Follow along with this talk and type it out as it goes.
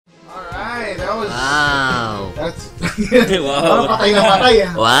that was... Wow. That's... Wow. Patay na patay.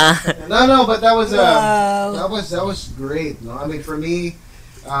 Wow. No, but that was... That was great. No? I mean, for me,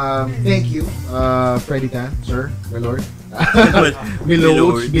 thank you, Freddy Tan, sir, my lord.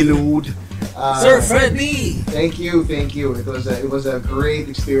 Milord. Sir Freddy. Thank you. It was a great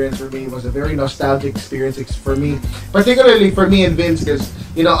experience for me. It was a very nostalgic experience for me, particularly for me and Vince, because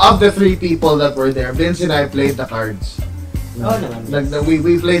of the 3 people that were there, Vince and I played the cards.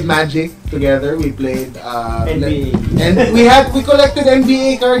 We played Magic together. We played NBA. And we collected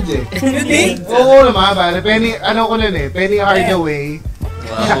NBA cards eh. NBA? Oo naman, pare. Penny Hardaway.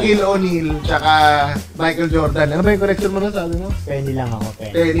 Wow. Shaquille O'Neal, tsaka Michael Jordan. Ano ba yung collection mo na sabi mo? Penny lang ako,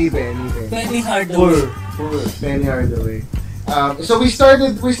 Penny Hardaway. Penny Hardaway. So we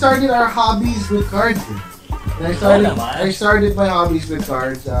started our hobbies with cards. I started my hobbies with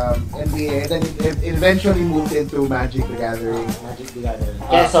cards, NBA, and then it eventually moved into Magic the Gathering.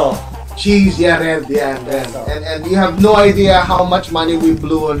 Queso. Cheese, red, and you have no idea how much money we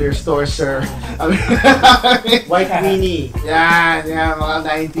blew on your store, sir. I mean, White Winnie. Yeah, mga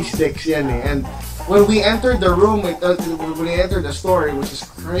 96 yan eh. And when we entered the room, when we entered the store, it was just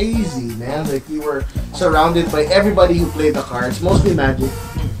crazy, man. Like, we were surrounded by everybody who played the cards, mostly Magic.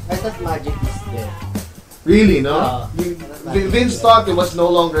 I thought Magic is dead. Really, no? Vince thought it was no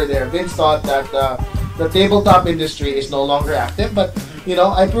longer there. Vince thought that the tabletop industry is no longer active, but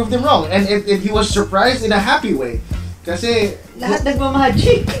I proved him wrong, and he was surprised in a happy way. Kasi lahat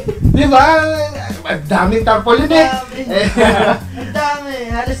nagma-Magic. Di ba? Ang daming tarpaulin eh. Ang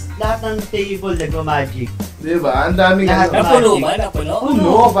dami. Halos lahat ng table nagma-Magic. Di ba? Ang daming Napuno ba? Napuno?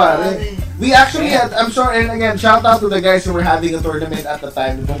 Puno, pare. We actually had, I'm sorry, and again, shout out to the guys who were having a tournament at the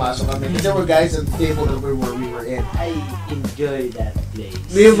time nung pumasok kami. There were guys at the table that we were in. I enjoy that place.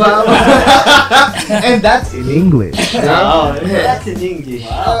 Di ba? And that's in English. Oh, that's in English.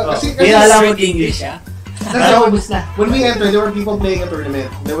 Kasi alam mo English, ha? When we entered, there were people playing a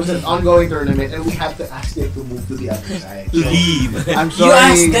tournament. There was an ongoing tournament, and we had to ask them to move to the other side. To leave. I'm sorry. You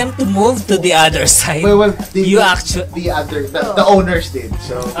asked them to move to the other side? Well, the owners did.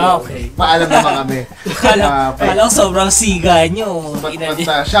 So, okay. Paalam naman kami. Kala sobrang siga nyo. But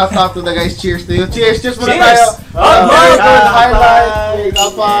shout out to the guys. Cheers to you. Cheers muna Cheers. tayo. Highlight.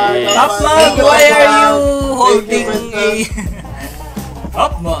 POPMuG, why are you holding a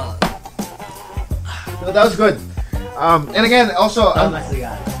POPMuG? So that was good. And again, also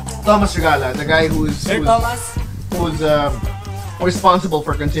Thomas Regala, the guy who's responsible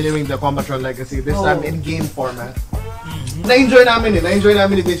for continuing the Combatron legacy. This time in game format. Na-enjoy namin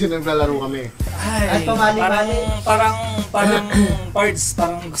ni Vince yung naglalaro kami. Ay, parang parts,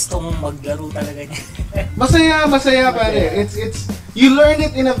 parang gusto mong maglaro talaga niya. Masaya pare. It's you learn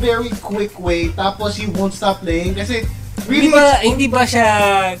it in a very quick way, tapos you won't stop playing kasi really, hindi ba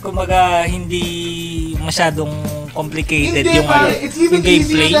siya, kumbaga, hindi masyadong complicated yung it's even gameplay?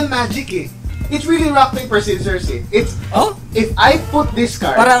 Easier than Magic eh. It's really rock, paper, scissors eh. It's, if I put this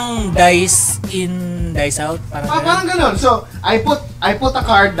card... Parang dice in, dice out? Parang ganun. So, I put a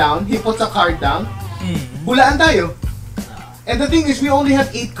card down, he puts a card down, hulaan tayo. And the thing is, we only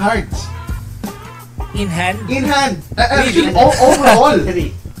have 8 cards. In hand? In hand. Actually, overall.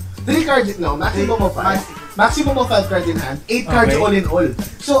 3 cards, no, maximum of 5. Maximum of 5 cards in hand, 8 cards all in all.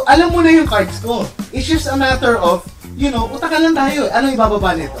 So, alam mo na yung cards ko. It's just a matter of, utaka lang tayo. Ano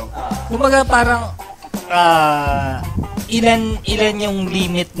ibababa nito? Kumbaga parang, ilan yung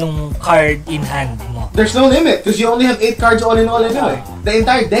limit ng card in hand mo? There's no limit, because you only have 8 cards all in all anyway. The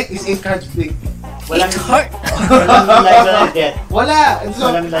entire deck is 8 cards big. Walang card? Wala. So,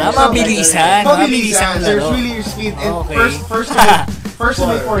 mabilisan. There's really your speed. And first to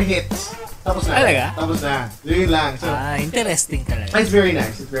make 4 hits. Tapos na. Talaga? Tapos na. Yun lang. So, interesting talaga. It's very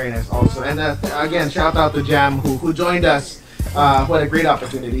nice. It's very nice also. And again, shout out to Jam who joined us. What a great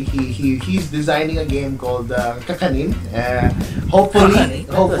opportunity. He's designing a game called Kakanin.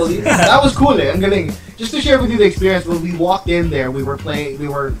 Hopefully. That was cool eh. Ang galing. Just to share with you the experience, when we walked in there, we were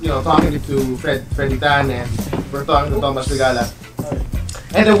talking to Freddy Tan, and we were talking to Thomas Regala.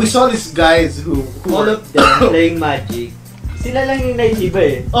 And then we saw these guys who all of them playing Magic. Sila lang yung naiiba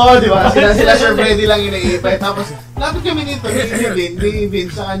eh. Oo, di ba? Sila Sir Freddy lang yung naiiba. Tapos, lapit kami nito, ni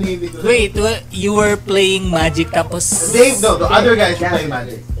Vince, saka ni Vince. Wait, you were playing Magic tapos... The other guys were playing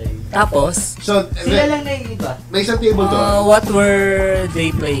Magic. Tapos? So, sila lang naiiba. May isang table to. What were they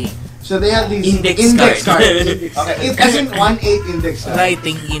playing? So they had these Index cards. card. Okay, it as in 1/8 index card.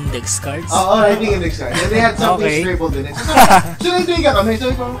 Writing index cards. Oo, writing index card. And they had something Okay. scribbled in it. So nag-trigger kami.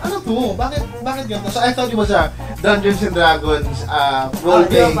 Sabi ko, ano to? Bakit ganito? So I thought it was a Dungeons and Dragons role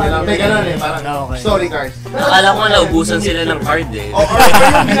playing. May ganun eh. Parang Okay. story cards. Akala ko naubusan sila ng card eh. Or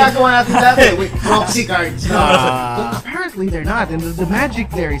yung ginagawa natin dati with proxy cards. No? Ah. But apparently they're not. And the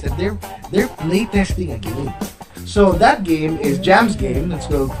magic there is that they're playtesting a game. So that game is Jam's game. Let's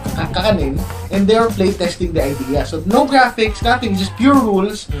go Kakanin. And they're playtesting the idea. So no graphics, nothing. Just pure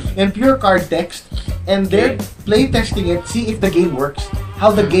rules and pure card text. And they're playtesting it, see if the game works,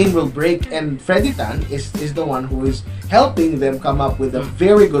 how the game will break. And Freddy Tan is the one who is helping them come up with a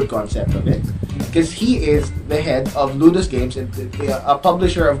very good concept of it. Because he is the head of Ludus Games, and a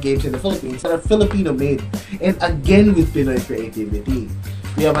publisher of games in the Philippines that are Filipino made, and again with Pinoy creativity.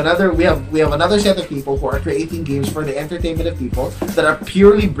 We have another set of people who are creating games for the entertainment of people that are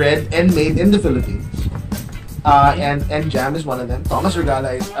purely bred and made in the Philippines. And Jam is one of them. Thomas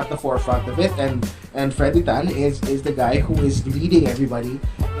Regala is at the forefront of it, and Freddy Tan is the guy who is leading everybody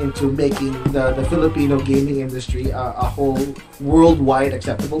into making the Filipino gaming industry a whole worldwide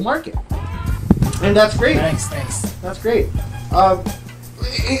acceptable market. And that's great. Nice. That's great.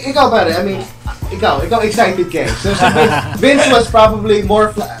 Ikaw pare, I mean, ikaw excited ka eh. So Vince was probably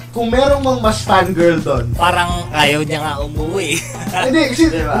more kung merong mong mas fangirl doon. Parang ayaw niya nga umuwi. Hindi, kasi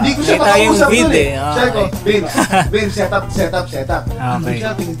hindi ko siya Kita yung makausap vid doon eh. eh. Sabi ko, Vince, set up. Hindi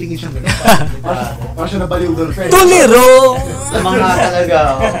siya, tingin siya ganun. Parang siya nabaliw doon, friend. Tuliro! Mga talaga.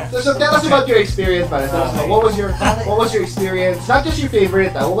 So tell us about your experience, pare. Tell us, what was your experience? Not just your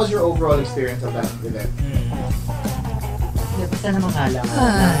favorite, what was your overall experience of that event? Basta namang halang.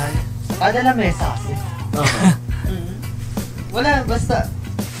 Kada lamesa kasi. Wala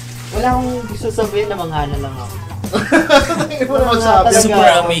akong gusto sabihin na manghana lang ako. Wala masabi. Super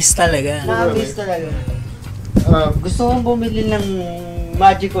amazed talaga. Na-amaze talaga. Gusto kong bumili ng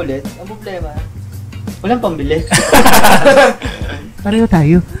Magic ulit. Ang problema, walang pambili. Pareho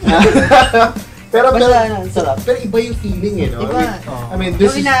tayo. pero Basta ang sarap. Pero iba yung feeling eh, no? Iba. I mean,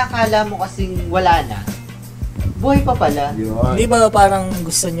 this Yung is... inaakala mo kasing wala na, buhay pa pala. Hindi ba parang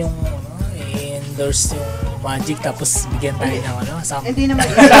gusto nyong i-endorse yung Magic tapos bigyan tayo ng Hindi naman.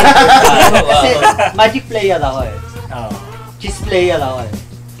 Kasi Magic player ako eh. Chess player ako eh.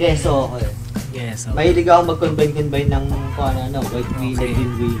 Keso ako eh. Yes. Mahilig ako mag-combine ng kung white wheel,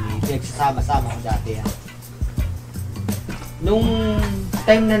 green wheel. Nagsasama-sama ko dati yan. Nung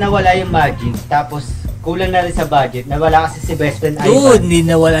time na nawala yung Magic, tapos kulang na rin sa budget, nawala kasi si best friend Ivan. Dude, hindi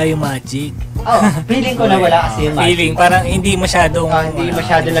nawala yung Magic. Feeling ko nawala kasi yung Magic. Feeling, parang hindi masyadong... Hindi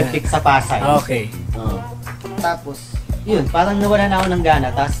masyadong nag-pick sa Pasay. Okay. Tapos, yun, parang nawala na ako ng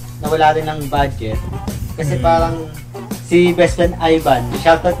gana, tapos nawala rin ng budget. Kasi parang si best friend Ivan,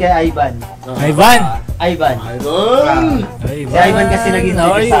 shoutout kay Ivan. Ivan! Ivan. Si Ivan kasi naging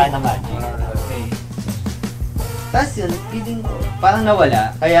sa ng Magic. Okay. Tapos yun, feeling ko, parang nawala,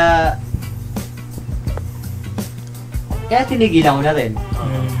 kaya tinigilan ko na rin.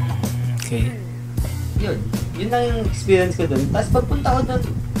 Okay. Yun lang yung experience ko dun. Tapos pagpunta ko dun,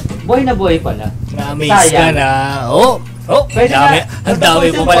 buhay na buhay pala. Na-amaze ka na. Pwede ang dami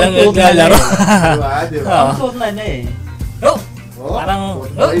mo palang naglalaro. Diba? Ang tour na eh. Parang,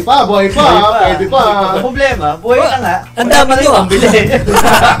 Buhay pa, pwede pa. Ang problema, buhay na nga. ang dami nyo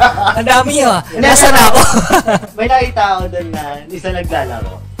Ang dami nyo Nasaan ako? May nakita ako dun na isa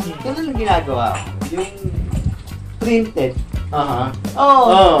naglalaro. Ganun lang ginagawa ko. Yung printed.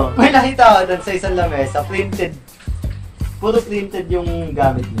 May nakita ako dun sa isang lamesa, printed. Puro printed yung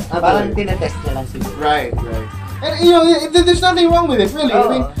gamit niya. Parang tinetest niya lang siguro. Right. And there's nothing wrong with it, really. I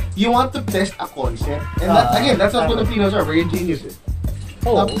mean, you want to test a concept. And that's what Filipinos are, very ingenious with.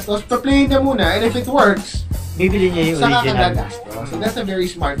 Tapos pa-play ka muna, and if it works, bibili niya yung saka original. ka gagasto. So that's a very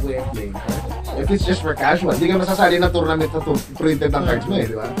smart way of playing. If it's just for casual, hindi ka masasali na tournament na printed ng cards mo eh,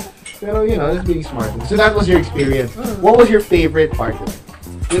 di ba? Pero that's being smart. So that was your experience. What was your favorite part of it?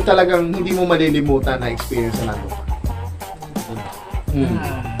 Yung talagang hindi mo malilimutan na experience na natin.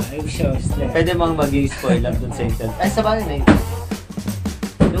 Pwede mong maging spoiler dun sa internet. Ay, sa bagay na yun.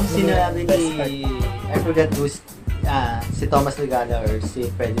 Nung sinabi ni, I forgot who's, si Thomas Regala or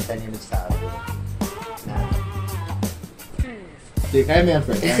si Freddy Tan yung nagsabi. Hindi, kaya mo yan,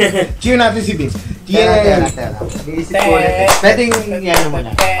 Fred. Cheer natin si Vince. Tera. Nag-iisip ko ulit. Pwedeng yan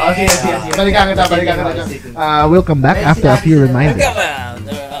muna. Okay. Balikan kita. We'll come back after a few reminders.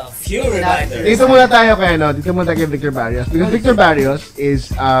 Dito muna tayo kay Victor Barrios, because Victor Barrios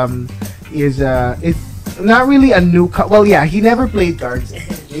is not really a new well, yeah, he never played cards.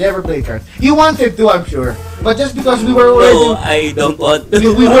 He wanted to, I'm sure. But just because we were already... No, I don't want to.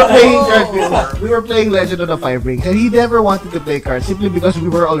 We were playing cards before. We were playing Legend of the Five Rings and he never wanted to play cards simply because we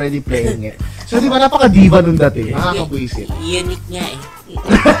were already playing it. So di ba napaka-diva nun dati? Nakakabwisit. Unique nga eh.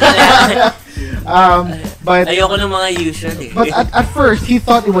 But ayoko ng mga usual eh. But at first he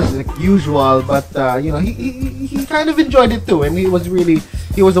thought it was like usual, but you know he kind of enjoyed it too, and he was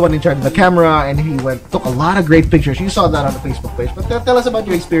the one in charge of the camera, and he took a lot of great pictures. You saw that on the Facebook page. But tell us about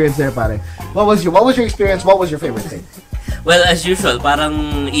your experience there, pare. What was your experience? What was your favorite thing? Well, as usual,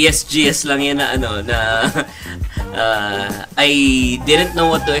 parang ESGS lang yan na I didn't know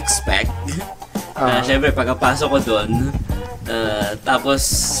what to expect. Siyempre, pagkapasok ko doon,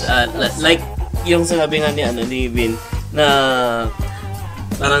 tapos, like, yung sabi nga ni Vin, na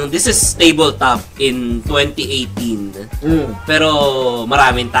parang this is tabletop in 2018. Pero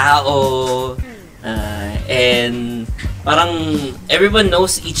maraming tao, and parang everyone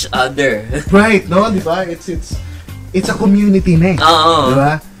knows each other. Right, no? Di ba? It's a community na eh. Oo. Di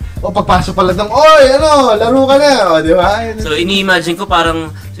ba? O pagpasok pala ng, oy, laro ka na, o, di ba? So, ini-imagine ko parang,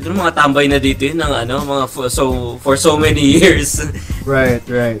 siguro mga tambay na dito yun ng mga for so many years. Right.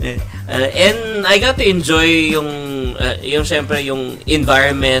 And I got to enjoy yung syempre yung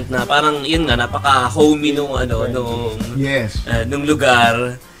environment na parang yun nga napaka-homey nung yes. Nung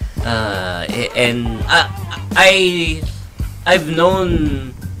lugar. And I've known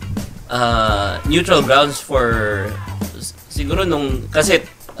Neutral Grounds for siguro nung kasi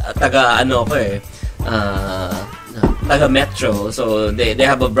taga Metro, so they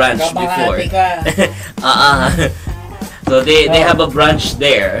have a branch before. So they have a branch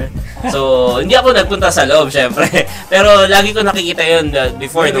there. So hindi ako nagpunta sa loob syempre. Pero lagi ko nakikita 'yon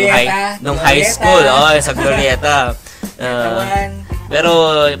before nung high school, sa Glorieta. Pero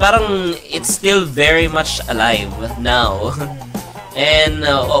parang it's still very much alive now. And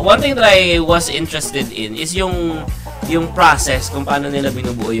one thing that I was interested in is yung process kung paano nila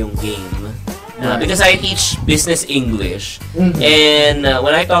binubuo yung game. Because I teach business English. And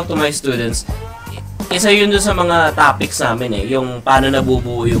when I talk to my students, isa yun doon sa mga topics namin eh, yung paano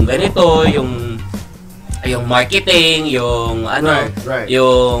nabubuo yung ganito, yung marketing, yung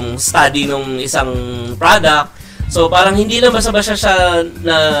yung study ng isang product. So parang hindi lang basta-basta siya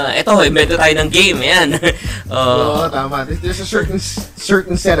na invento tayo ng game, yan. Tama. There's a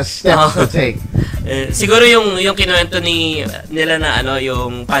certain set of steps to take. Siguro yung kinuwento nila na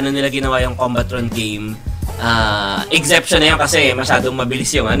yung paano nila ginawa yung Combatron game. Exception na yan kasi masyadong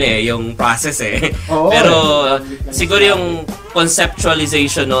mabilis yung process eh. Pero siguro yung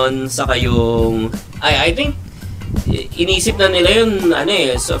conceptualization nun saka yung I think iniisip na nila yun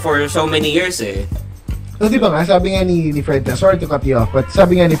for so many years eh. So, di ba nga, sabi nga ni Fred, sorry to cut you off, but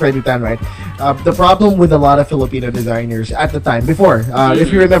sabi nga ni Fred Tan, right, the problem with a lot of Filipino designers at the time, before, if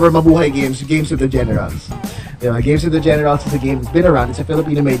you remember Mabuhay Games of the Generals. Games of the Generals is a game that's been around, it's a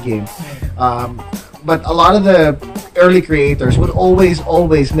Filipino-made game. But a lot of the early creators would always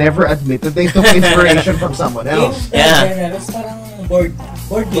never admit that they took inspiration from someone else. Parang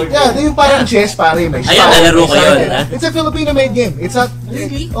board game. Yeah, yung parang chess, pare, may style. Ayun, nalaro ko yun. It's a Filipino-made game. It's not...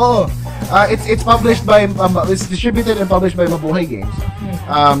 Really? It's published by... it's distributed and published by Mabuhay Games.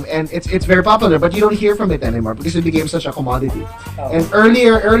 And it's very popular, but you don't hear from it anymore because it became such a commodity. And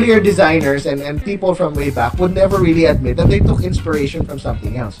earlier designers and people from way back would never really admit that they took inspiration from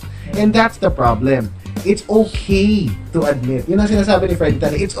something else. And that's the problem. It's okay to admit. Yun ang sinasabi ni Fred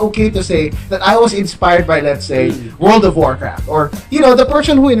Tan. It's okay to say that I was inspired by, let's say, World of Warcraft. Or, the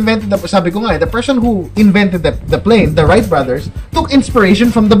person who invented the person who invented the plane, the Wright brothers, took inspiration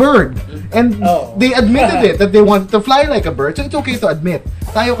from the bird. And they admitted it, that they want to fly like a bird. So it's okay to admit.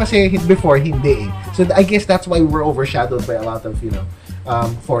 Tayo kasi before, hindi. So I guess that's why we were overshadowed by a lot of,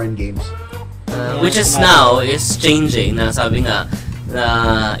 foreign games. Which is now is changing. Na sabi nga,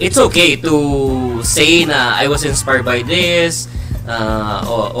 it's okay to say na I was inspired by this,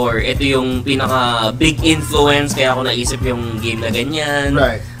 or ito yung pinaka big influence kaya ako naisip yung game na ganyan,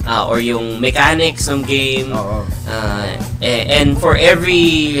 right? Or yung mechanics ng game. And for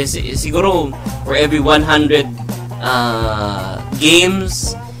every 100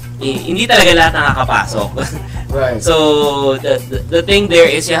 games, hindi talaga lahat nakakapasok. Right. So the thing there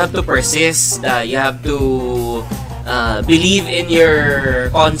is you have to persist, you have to believe in your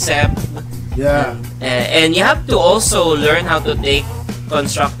concept. Yeah. And you have to also learn how to take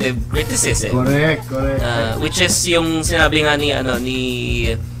constructive criticism. Correct. Which is yung sinabi nga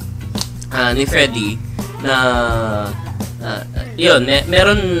ni Freddy na yun,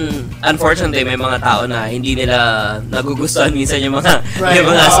 meron unfortunately may mga tao na hindi nila nagugustuhan minsan yung mga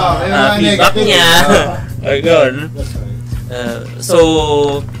feedback niya. Or gone. So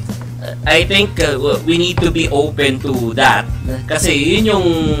I think we need to be open to that kasi yun yung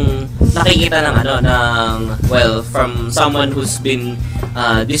nakikita ng from someone who's been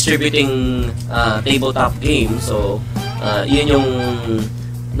distributing tabletop games. So yun yung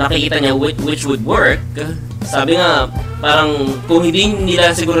nakikita niya which would work. Sabi nga parang kung hindi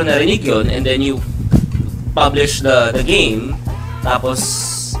nila siguro narinig yun and then you publish the game tapos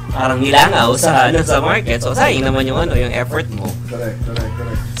parang nilangaw sa market, so sayang naman yung effort mo. Correct.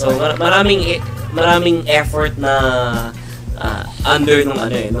 So maraming effort na under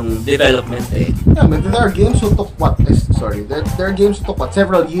nung development eh. Yeah, but there are games who took there are games who took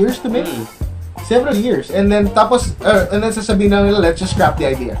several years to make. Several years. And then sasabihin na nila, let's just scrap the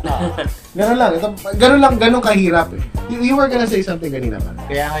idea. Ganun kahirap eh. You were gonna say something kanina pa.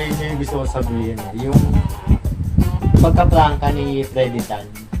 Kaya ngayon yung gusto ko sabihin yung pagka-prangka ni Freddy Tan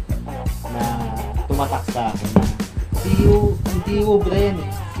na tumatak sa akin na hindi ubra yan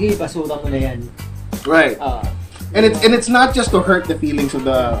eh. Sige, basura mo na yan. Right. And it's not just to hurt the feelings of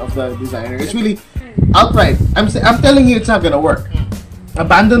the designer. It's really outright. I'm telling you, it's not gonna work.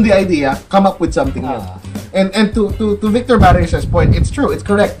 Abandon the idea. Come up with something new. And to Victor Barres's point, it's true. It's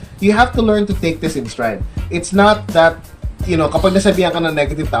correct. You have to learn to take this in stride. It's not that kapag nasabihan ka ng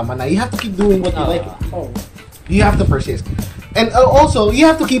negative, tama na. You have to keep doing what you like. You have to persist. And also, you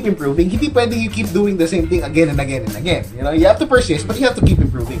have to keep improving. Hindi pwede you keep doing the same thing again and again and again. You have to persist, but you have to keep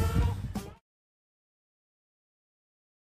improving.